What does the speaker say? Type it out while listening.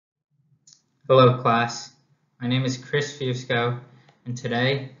Hello class, my name is Chris Fusco, and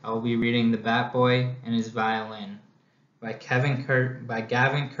today I will be reading The Bat Boy and His Violin by Gavin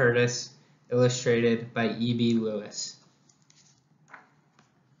Curtis, illustrated by E.B. Lewis.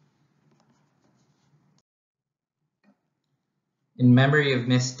 In memory of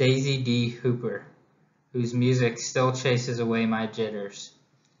Miss Daisy D. Hooper, whose music still chases away my jitters,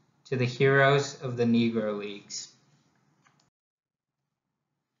 to the heroes of the Negro Leagues.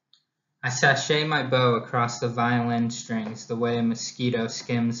 I sashay my bow across the violin strings the way a mosquito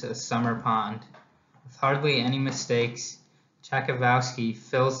skims a summer pond. With hardly any mistakes, Tchaikovsky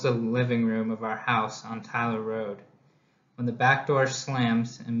fills the living room of our house on Tyler Road. When the back door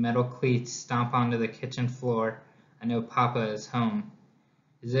slams and metal cleats stomp onto the kitchen floor, I know Papa is home.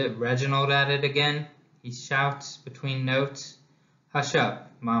 Is it Reginald at it again? He shouts between notes. Hush up,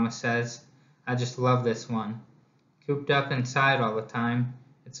 Mama says. I just love this one. Cooped up inside all the time,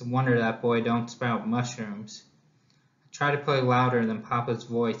 it's a wonder that boy don't sprout mushrooms. I try to play louder than Papa's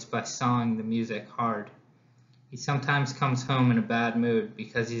voice by sawing the music hard. He sometimes comes home in a bad mood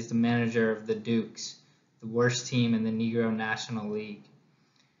because he's the manager of the Dukes, the worst team in the Negro National League.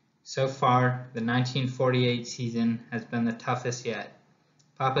 So far, the 1948 season has been the toughest yet.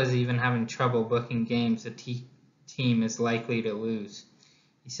 Papa's even having trouble booking games the team is likely to lose.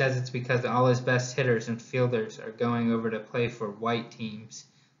 He says it's because all his best hitters and fielders are going over to play for white teams,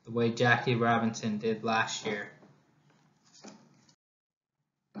 the way Jackie Robinson did last year.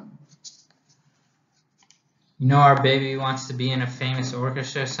 You know our baby wants to be in a famous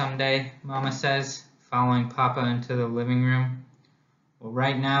orchestra someday, Mama says, following Papa into the living room. Well,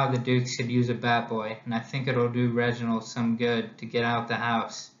 right now the Dukes could use a bat boy, and I think it'll do Reginald some good to get out the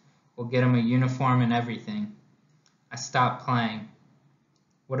house. We'll get him a uniform and everything. I stop playing.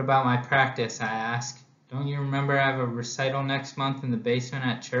 What about my practice, I ask. Don't you remember I have a recital next month in the basement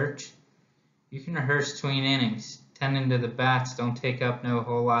at church? You can rehearse between innings. Tending to the bats don't take up no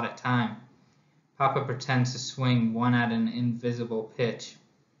whole lot of time. Papa pretends to swing one at an invisible pitch.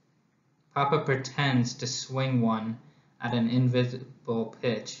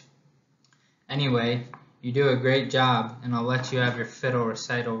 Anyway, you do a great job, and I'll let you have your fiddle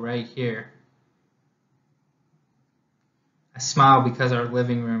recital right here. I smile because our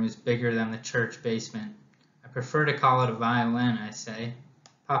living room is bigger than the church basement. I prefer to call it a violin, I say.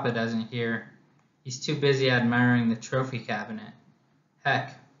 Papa doesn't hear. He's too busy admiring the trophy cabinet.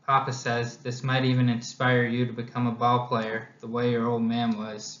 Heck, Papa says this might even inspire you to become a ball player the way your old man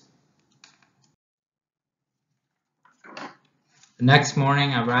was. The next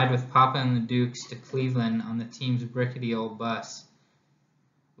morning, I ride with Papa and the Dukes to Cleveland on the team's rickety old bus.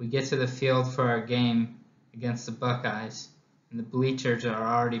 We get to the field for our game against the Buckeyes, and the bleachers are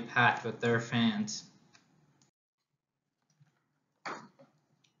already packed with their fans.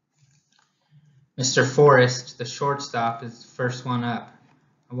 Mr. Forrest, the shortstop, is the first one up.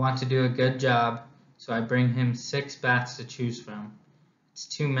 I want to do a good job, so I bring him 6 bats to choose from. It's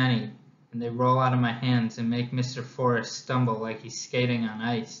too many, and they roll out of my hands and make Mr. Forrest stumble like he's skating on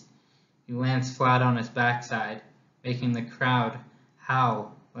ice. He lands flat on his backside, making the crowd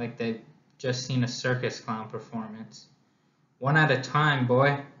howl like they've just seen a circus clown performance. One at a time,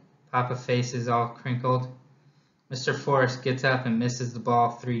 boy. Papa's face is all crinkled. Mr. Forrest gets up and misses the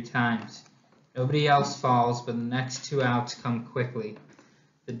ball 3 times. Nobody else falls, but the next 2 outs come quickly.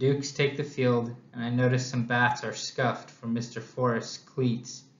 The Dukes take the field, and I notice some bats are scuffed from Mr. Forrest's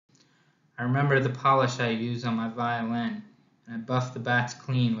cleats. I remember the polish I use on my violin, and I buff the bats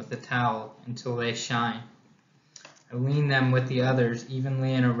clean with a towel until they shine. I lean them with the others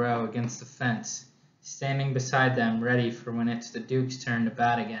evenly in a row against the fence, standing beside them ready for when it's the Dukes' turn to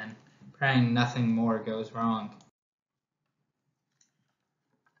bat again, praying nothing more goes wrong.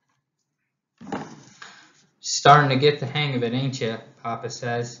 Starting to get the hang of it, ain't ya? Papa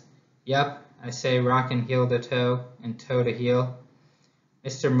says. Yup, I say, rocking heel to toe and toe to heel.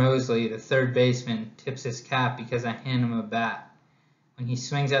 Mr. Mosley, the third baseman, tips his cap because I hand him a bat. When he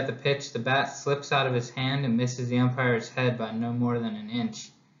swings at the pitch, the bat slips out of his hand and misses the umpire's head by no more than an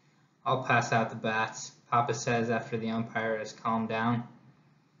inch. I'll pass out the bats, Papa says after the umpire has calmed down.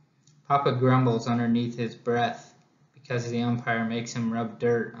 Papa grumbles underneath his breath because the umpire makes him rub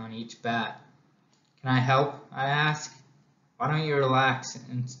dirt on each bat. Can I help? I ask. Why don't you relax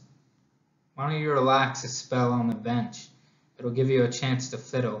a spell on the bench? It'll give you a chance to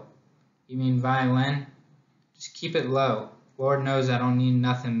fiddle. You mean violin? Just keep it low. Lord knows I don't need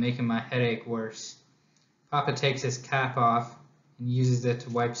nothing making my headache worse. Papa takes his cap off and uses it to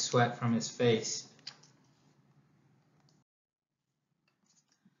wipe sweat from his face.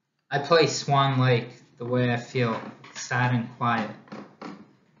 I play Swan Lake the way I feel, sad and quiet.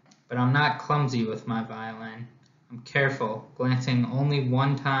 But I'm not clumsy with my violin. I'm careful, glancing only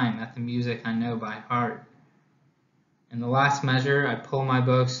one time at the music I know by heart. In the last measure, I pull my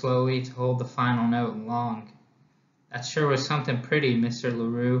bow slowly to hold the final note long. That sure was something pretty, Mr.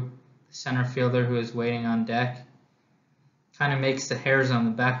 LaRue, the center fielder who is waiting on deck. Kind of makes the hairs on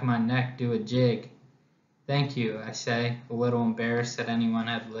the back of my neck do a jig. Thank you, I say, a little embarrassed that anyone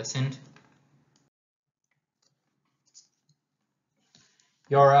had listened.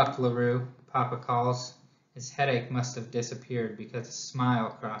 You're up, LaRue, Papa calls. His headache must have disappeared because a smile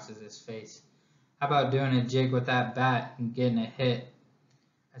crosses his face. How about doing a jig with that bat and getting a hit?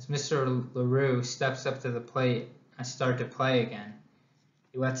 As Mr. LaRue steps up to the plate, I start to play again.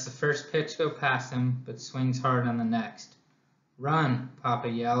 He lets the first pitch go past him, but swings hard on the next. Run, Papa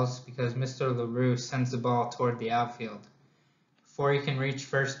yells, because Mr. LaRue sends the ball toward the outfield. Before he can reach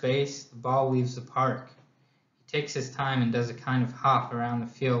first base, the ball leaves the park. He takes his time and does a kind of hop around the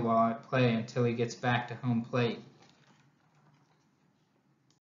field while I play until he gets back to home plate.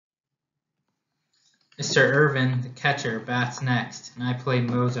 Mr. Irvin, the catcher, bats next, and I play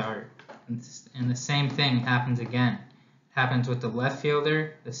Mozart. And the same thing happens again. It happens with the left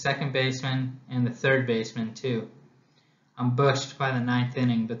fielder, the second baseman, and the third baseman, too. I'm bushed by the ninth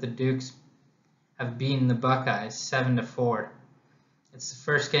inning, but the Dukes have beaten the Buckeyes 7-4. It's the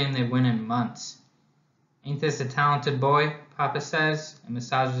first game they win in months. Ain't this a talented boy? Papa says, and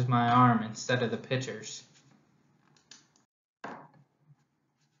massages my arm instead of the pitcher's.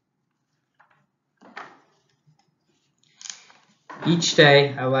 Each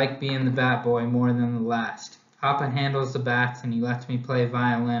day, I like being the bat boy more than the last. Papa handles the bats and he lets me play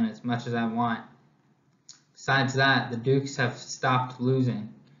violin as much as I want. Besides that, the Dukes have stopped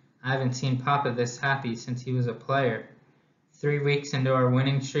losing. I haven't seen Papa this happy since he was a player. 3 weeks into our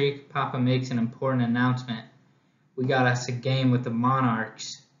winning streak, Papa makes an important announcement. We got us a game with the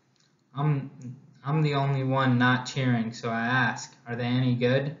Monarchs. I'm the only one not cheering, so I ask, are they any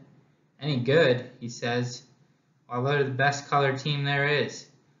good? Any good, he says. Well, they're the best colored team there is.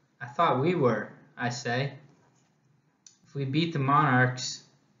 I thought we were, I say. If we beat the Monarchs,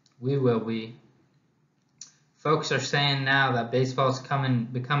 we will be. Folks are saying now that baseball's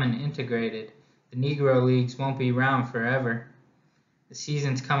becoming integrated. The Negro Leagues won't be around forever. The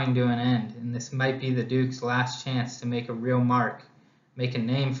season's coming to an end, and this might be the Duke's last chance to make a real mark, make a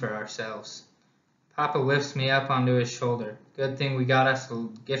name for ourselves. Papa lifts me up onto his shoulder. Good thing we got us a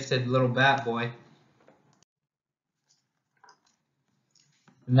gifted little bat boy.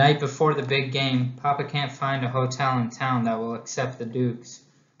 The night before the big game, Papa can't find a hotel in town that will accept the Dukes.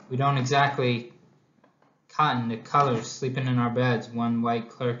 We don't exactly cotton to colors sleeping in our beds, one white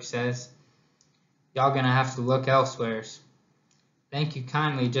clerk says. Y'all gonna have to look elsewheres. Thank you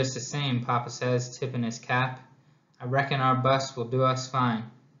kindly just the same, Papa says, tipping his cap. I reckon our bus will do us fine.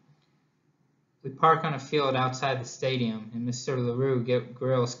 We park on a field outside the stadium, and Mr. LaRue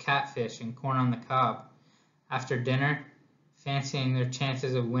grills catfish and corn on the cob. After dinner, fancying their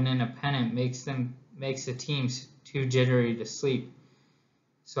chances of winning a pennant makes the teams too jittery to sleep.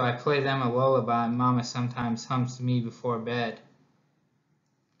 So I play them a lullaby Mama sometimes hums to me before bed.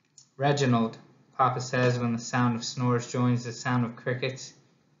 Reginald, Papa says when the sound of snores joins the sound of crickets,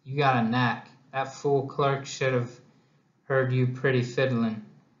 you got a knack. That fool clerk should have heard you pretty fiddlin'.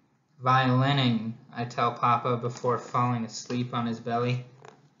 Violining, I tell Papa before falling asleep on his belly.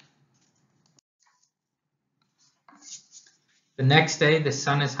 The next day, the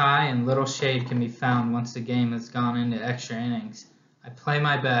sun is high and little shade can be found once the game has gone into extra innings. I play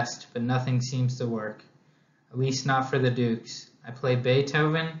my best, but nothing seems to work. At least not for the Dukes. I play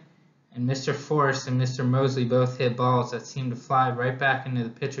Beethoven, and Mr. Forrest and Mr. Mosley both hit balls that seem to fly right back into the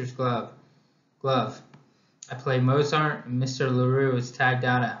pitcher's glove. I play Mozart, and Mr. LaRue is tagged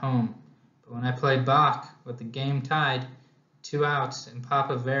out at home. But when I play Bach, with the game tied, 2 outs, and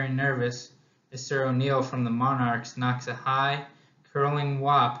Papa very nervous, Mr. O'Neill from the Monarchs knocks a high, curling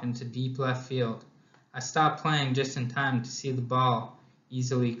whop into deep left field. I stop playing just in time to see the ball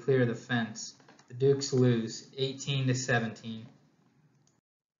easily clear the fence. The Dukes lose 18-17.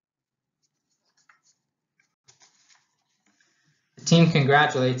 The team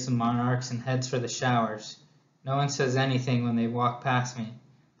congratulates the Monarchs and heads for the showers. No one says anything when they walk past me.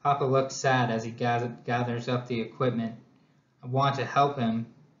 Papa looks sad as he gathers up the equipment. I want to help him,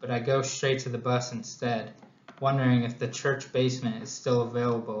 but I go straight to the bus instead, wondering if the church basement is still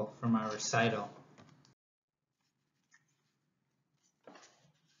available for my recital.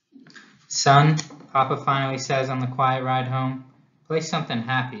 Son, Papa finally says on the quiet ride home, play something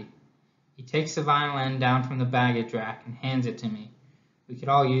happy. He takes the violin down from the baggage rack and hands it to me. We could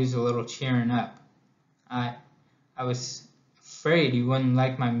all use a little cheering up. I was afraid you wouldn't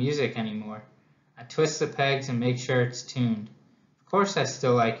like my music anymore. I twist the pegs and make sure it's tuned. Of course I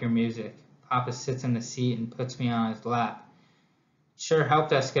still like your music. Papa sits in the seat and puts me on his lap. It sure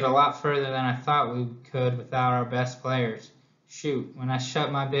helped us get a lot further than I thought we could without our best players. Shoot, when I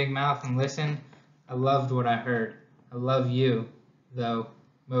shut my big mouth and listened, I loved what I heard. I love you, though,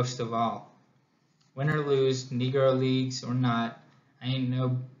 most of all. Win or lose, Negro Leagues or not, ain't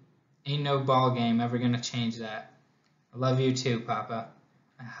no ball game ever gonna change that. I love you too, Papa.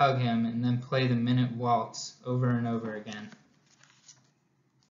 I hug him and then play the minute waltz over and over again.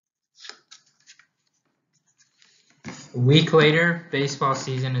 A week later, baseball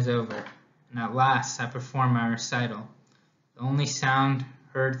season is over, and at last I perform my recital. The only sound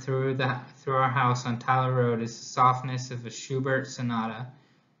heard through our house on Tyler Road is the softness of a Schubert sonata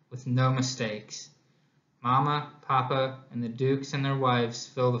with no mistakes. Mama, Papa, and the Dukes and their wives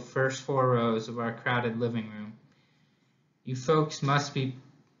fill the first 4 rows of our crowded living room. You folks must be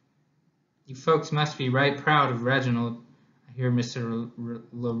right proud of Reginald, I hear Mr.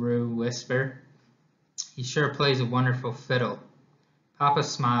 LaRue whisper. He sure plays a wonderful fiddle. Papa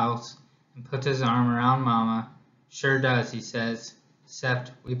smiles and puts his arm around Mama. Sure does, he says,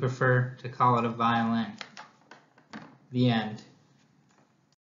 except we prefer to call it a violin. The end.